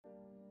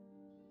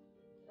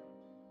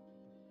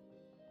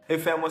Hey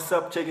fam, what's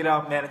up? Check it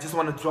out, man. I just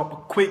want to drop a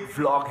quick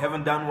vlog.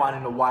 Haven't done one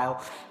in a while.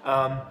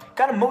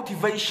 Kind of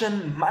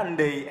motivation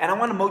Monday, and I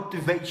want to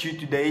motivate you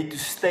today to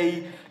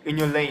stay in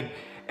your lane.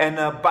 And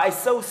by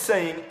so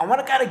saying, I want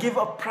to kind of give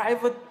a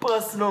private,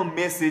 personal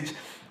message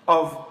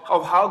of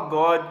how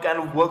God kind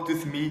of worked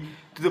with me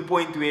to the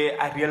point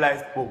where I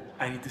realized, oh,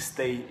 I need to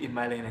stay in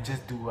my lane and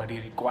just do what He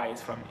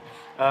requires from me.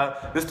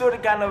 The story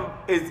kind of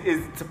is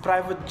it's a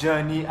private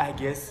journey, I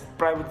guess,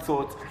 private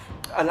thoughts.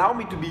 Allow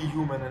me to be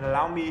human and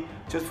allow me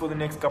just for the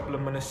next couple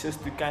of minutes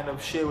just to kind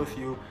of share with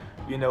you,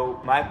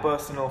 my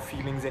personal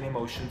feelings and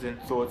emotions and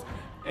thoughts.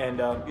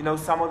 And,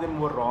 some of them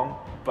were wrong,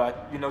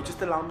 but,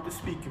 just allow me to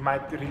speak. You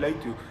might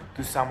relate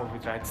to some of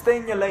it, right? Stay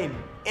in your lane.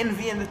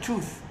 Envy and the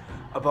truth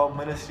about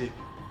ministry.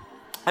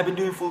 I've been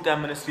doing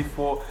full-time ministry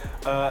for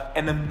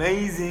an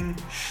amazing,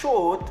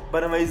 short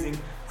but amazing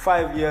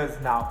 5 years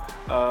now.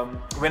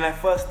 When I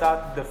first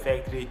started the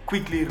factory, it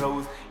quickly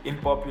rose in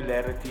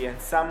popularity,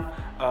 and some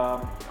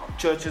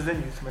churches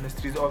and youth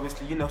ministries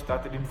obviously,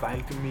 started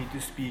inviting me to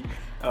speak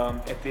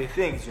at their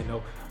things,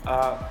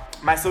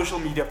 My social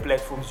media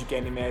platforms, you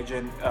can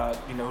imagine,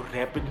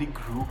 rapidly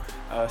grew,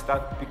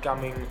 started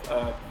becoming,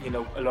 a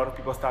lot of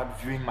people started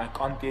viewing my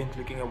content,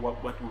 looking at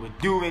what we were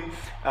doing.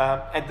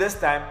 At this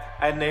time,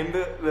 I named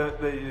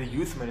the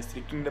youth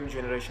ministry Kingdom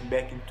Generation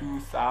back in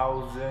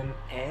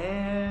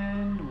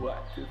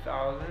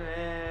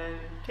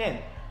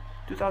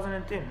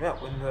 2010, yeah,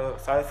 when the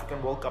South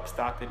African World Cup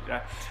started,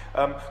 right?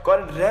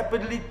 God had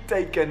rapidly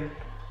taken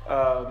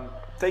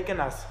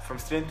us from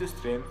strength to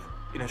strength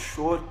in a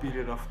short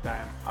period of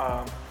time.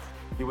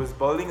 He was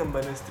building a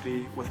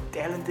ministry with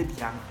talented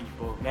young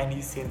people. Man,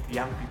 He sent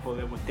young people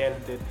that were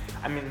talented.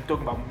 I mean, I'm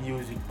talking about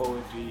music,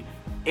 poetry,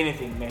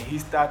 anything, man. He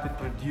started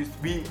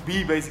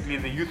we basically,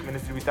 the youth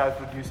ministry, we started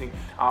producing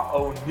our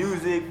own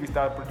music. We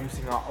started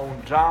producing our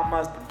own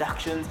dramas,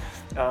 productions.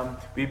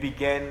 We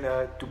began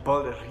to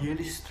build a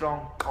really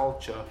strong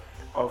culture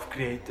of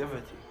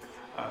creativity.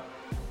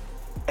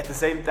 At the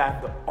same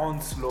time, the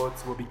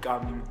onslaughts were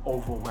becoming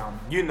overwhelming.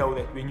 You know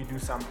that when you do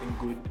something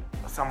good,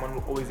 someone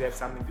will always have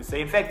something to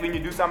say. In fact, when you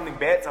do something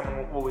bad, someone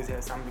will always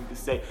have something to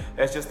say.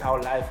 That's just how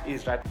life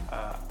is, right?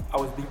 I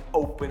was being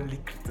openly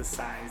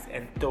criticized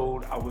and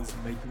told I was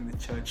making the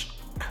church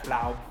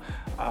club.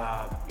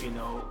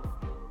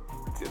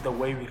 The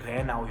way we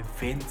ran our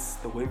events,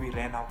 the way we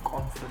ran our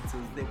conferences,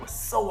 they were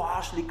so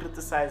harshly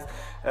criticized.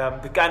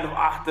 The kind of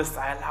artists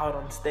I allowed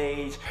on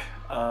stage,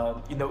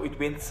 it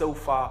went so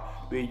far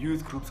where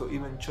youth groups or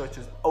even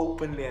churches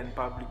openly and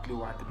publicly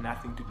wanted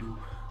nothing to do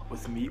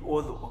with me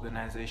or the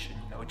organization,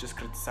 just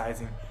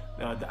criticizing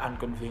the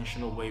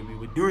unconventional way we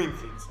were doing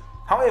things.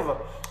 However,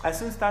 I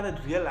soon started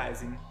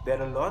realizing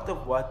that a lot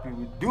of what we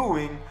were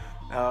doing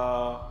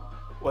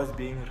was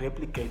being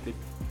replicated,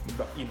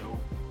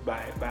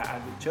 by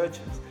other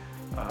churches.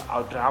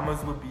 Our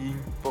dramas were being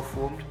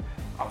performed,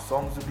 our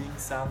songs were being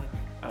sung,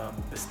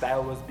 the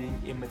style was being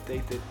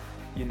imitated,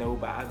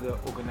 by other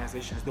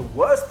organizations. The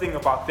worst thing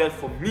about that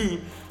for me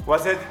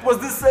was that it was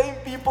the same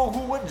people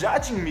who were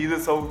judging me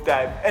this whole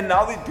time, and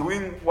now they're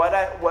doing what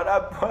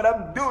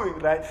I'm doing,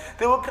 right?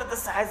 They were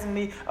criticizing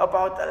me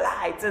about the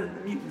lights and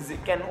the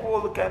music and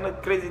all the kind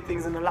of crazy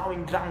things, and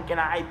allowing drunk and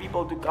high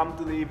people to come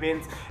to the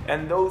events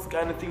and those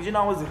kind of things.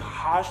 I was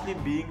harshly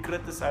being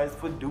criticized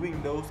for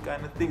doing those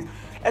kind of things.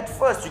 At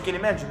first, you can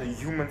imagine the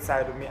human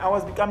side of me. I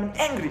was becoming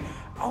angry.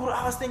 I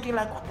was thinking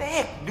like, what the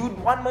heck, dude?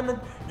 1 minute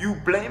you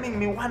blaming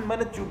me, 1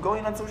 minute you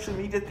going on social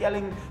media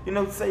telling,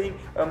 saying,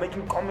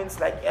 making comments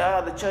like,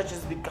 yeah, the church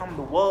has become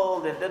the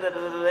world, and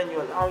and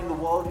you're allowing the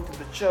world into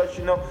the church,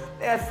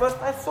 At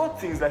first I thought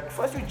things like,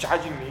 first you're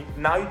judging me,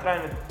 now you're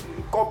trying to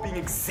copying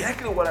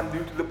exactly what I'm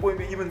doing, to the point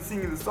where even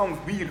singing the songs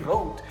we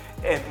wrote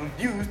and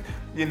produced,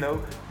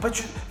 But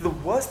the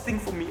worst thing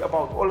for me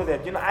about all of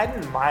that, I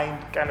didn't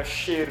mind kind of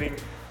sharing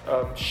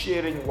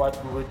what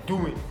we were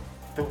doing.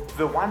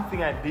 The one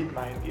thing I did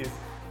mind is,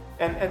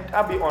 and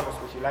I'll be honest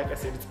with you, like I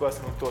said, it's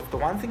personal thoughts. The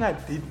one thing I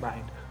did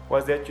mind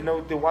was that,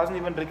 there wasn't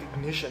even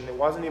recognition. There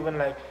wasn't even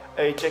like,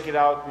 hey, check it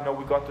out, we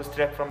got the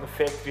strap from the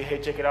factory.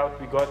 Hey, check it out,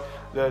 we got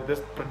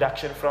this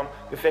production from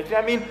the factory.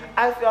 I mean,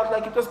 I felt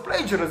like it was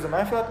plagiarism.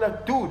 I felt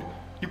like, dude,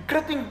 you're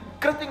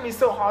critting me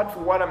so hard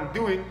for what I'm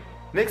doing.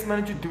 Next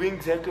minute you're doing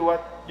exactly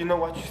what you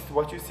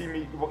see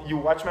me, you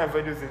watch my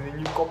videos and then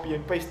you copy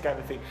and paste kind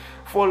of thing.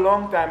 For a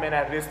long time, and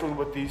I wrestled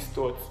with these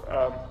thoughts.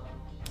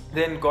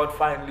 Then God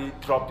finally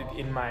dropped it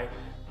in my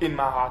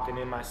heart and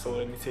in my soul,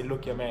 and He said,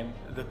 look, yeah, man,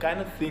 the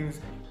kind of things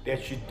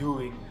that you're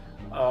doing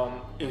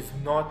is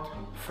not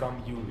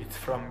from you, it's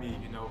from me.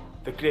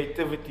 The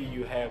creativity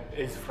you have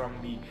is from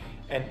me,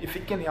 and if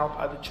it can help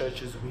other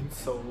churches win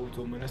souls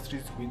or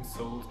ministries win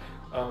souls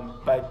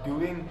by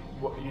doing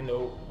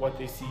what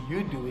they see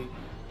you doing,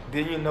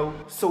 then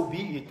so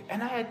be it.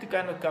 And I had to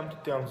kind of come to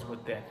terms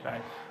with that,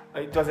 right?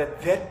 It was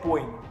at that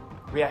point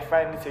where I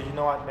finally said, you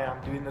know what, man,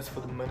 I'm doing this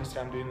for the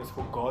ministry, I'm doing this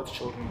for God's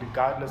children,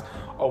 regardless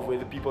of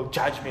whether people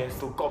judge me and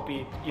still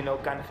copy it,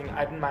 kind of thing.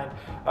 I didn't mind.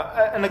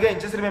 And again,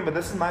 just remember,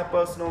 this is my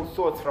personal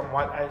thoughts from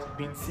what I've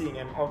been seeing,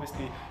 and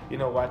obviously,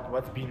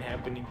 what's been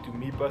happening to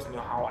me personally,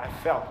 how I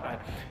felt, right?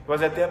 It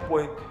was at that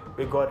point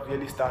where God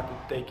really started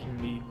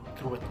taking me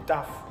through a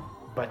tough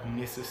but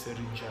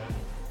necessary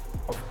journey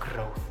of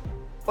growth.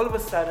 All of a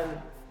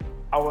sudden,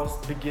 I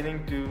was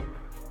beginning to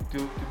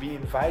be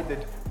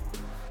invited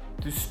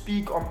to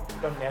speak on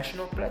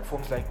national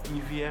platforms like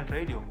TV and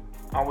radio.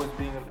 I was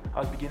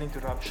beginning to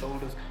rub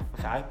shoulders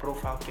with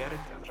high-profile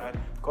characters, right?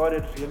 God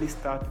had really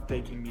started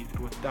taking me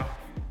through a tough,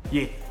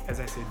 yet, as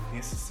I said,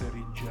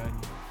 necessary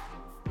journey.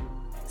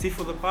 See,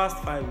 for the past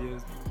 5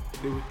 years,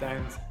 there were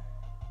times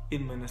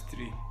in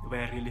ministry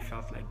where I really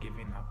felt like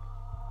giving up.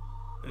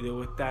 There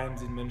were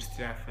times in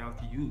ministry I felt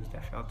used,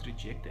 I felt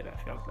rejected, I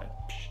felt like,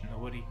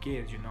 nobody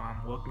cares,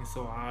 I'm working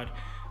so hard,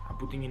 I'm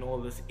putting in all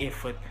this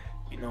effort,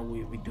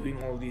 we're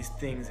doing all these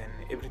things,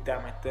 and every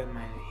time I turn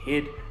my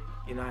head,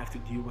 I have to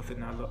deal with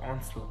another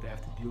onslaught, I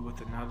have to deal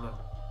with another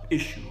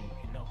issue,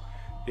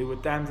 There were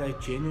times I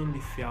genuinely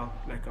felt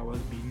like I was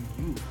being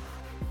used.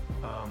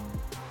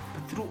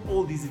 But through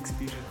all these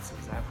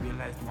experiences, I've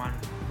realized one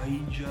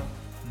major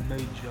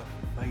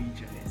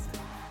lesson.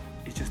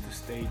 It's just to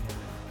stay in your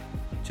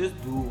lane.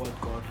 Just do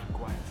what God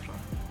requires from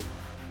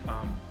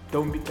you.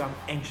 Don't become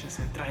anxious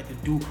and try to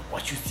do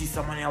what you see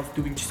someone else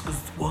doing just because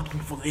it's working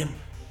for them.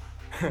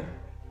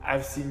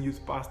 I've seen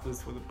youth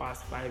pastors for the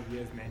past 5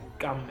 years, man,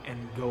 come and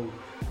go.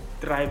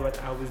 Tried what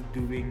I was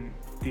doing,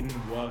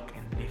 didn't work,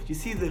 and left. You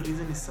see, the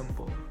reason is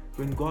simple.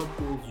 When God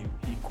calls you,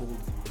 He calls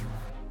you.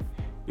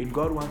 When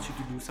God wants you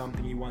to do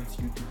something, He wants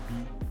you to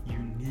be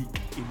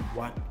unique in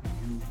what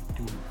you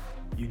do.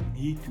 You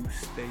need to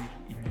stay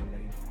in your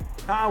lane.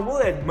 Now, I will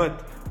admit,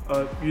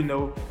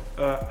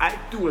 I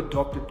too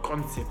adopted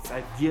concepts,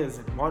 ideas,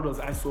 and models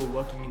I saw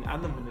working in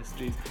other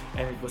ministries,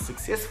 and it was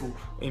successful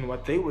in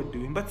what they were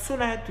doing. But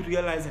soon I had to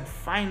realize and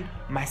find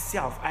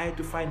myself. I had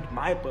to find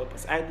my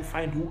purpose. I had to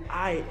find who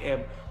I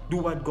am, do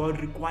what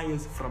God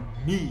requires from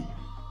me.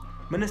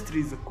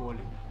 Ministry is a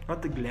calling,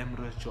 not a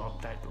glamorous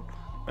job title.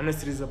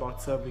 Ministry is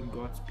about serving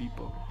God's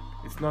people.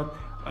 It's not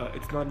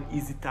an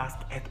easy task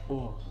at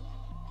all.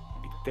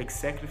 It takes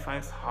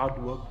sacrifice,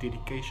 hard work,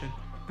 dedication.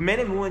 The men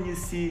and women you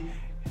see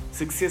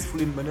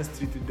successful in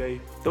ministry today,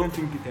 don't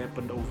think it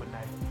happened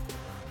overnight.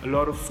 A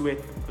lot of sweat,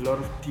 a lot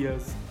of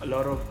tears, a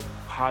lot of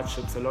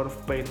hardships, a lot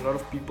of pain, a lot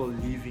of people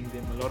leaving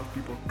them, a lot of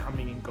people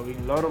coming and going,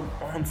 a lot of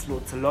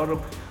onslaughts, a lot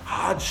of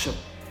hardship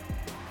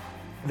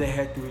they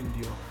had to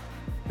endure.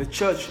 The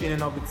church in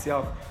and of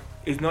itself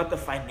is not a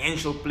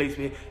financial place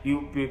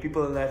where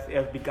people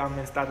have become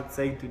and started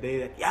saying today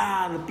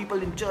that, the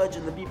people in church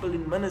and the people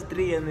in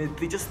ministry and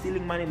they're just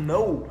stealing money.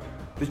 No.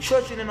 The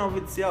church in and of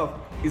itself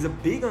is a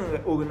big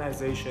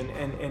organization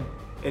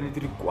and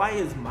it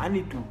requires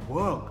money to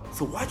work.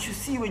 So what you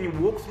see when you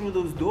walk through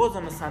those doors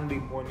on a Sunday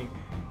morning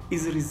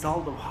is a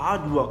result of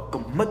hard work,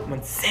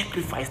 commitment,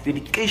 sacrifice,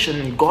 dedication,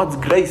 and God's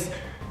grace.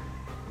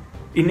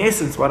 In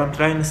essence, what I'm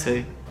trying to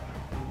say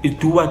is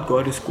do what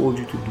God has called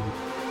you to do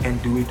and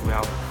do it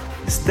well.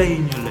 Stay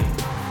in your lane.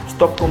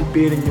 Stop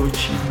comparing your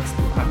achievements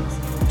to others.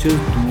 Just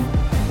do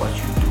what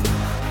you do.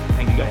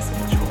 Thank you guys so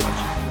much.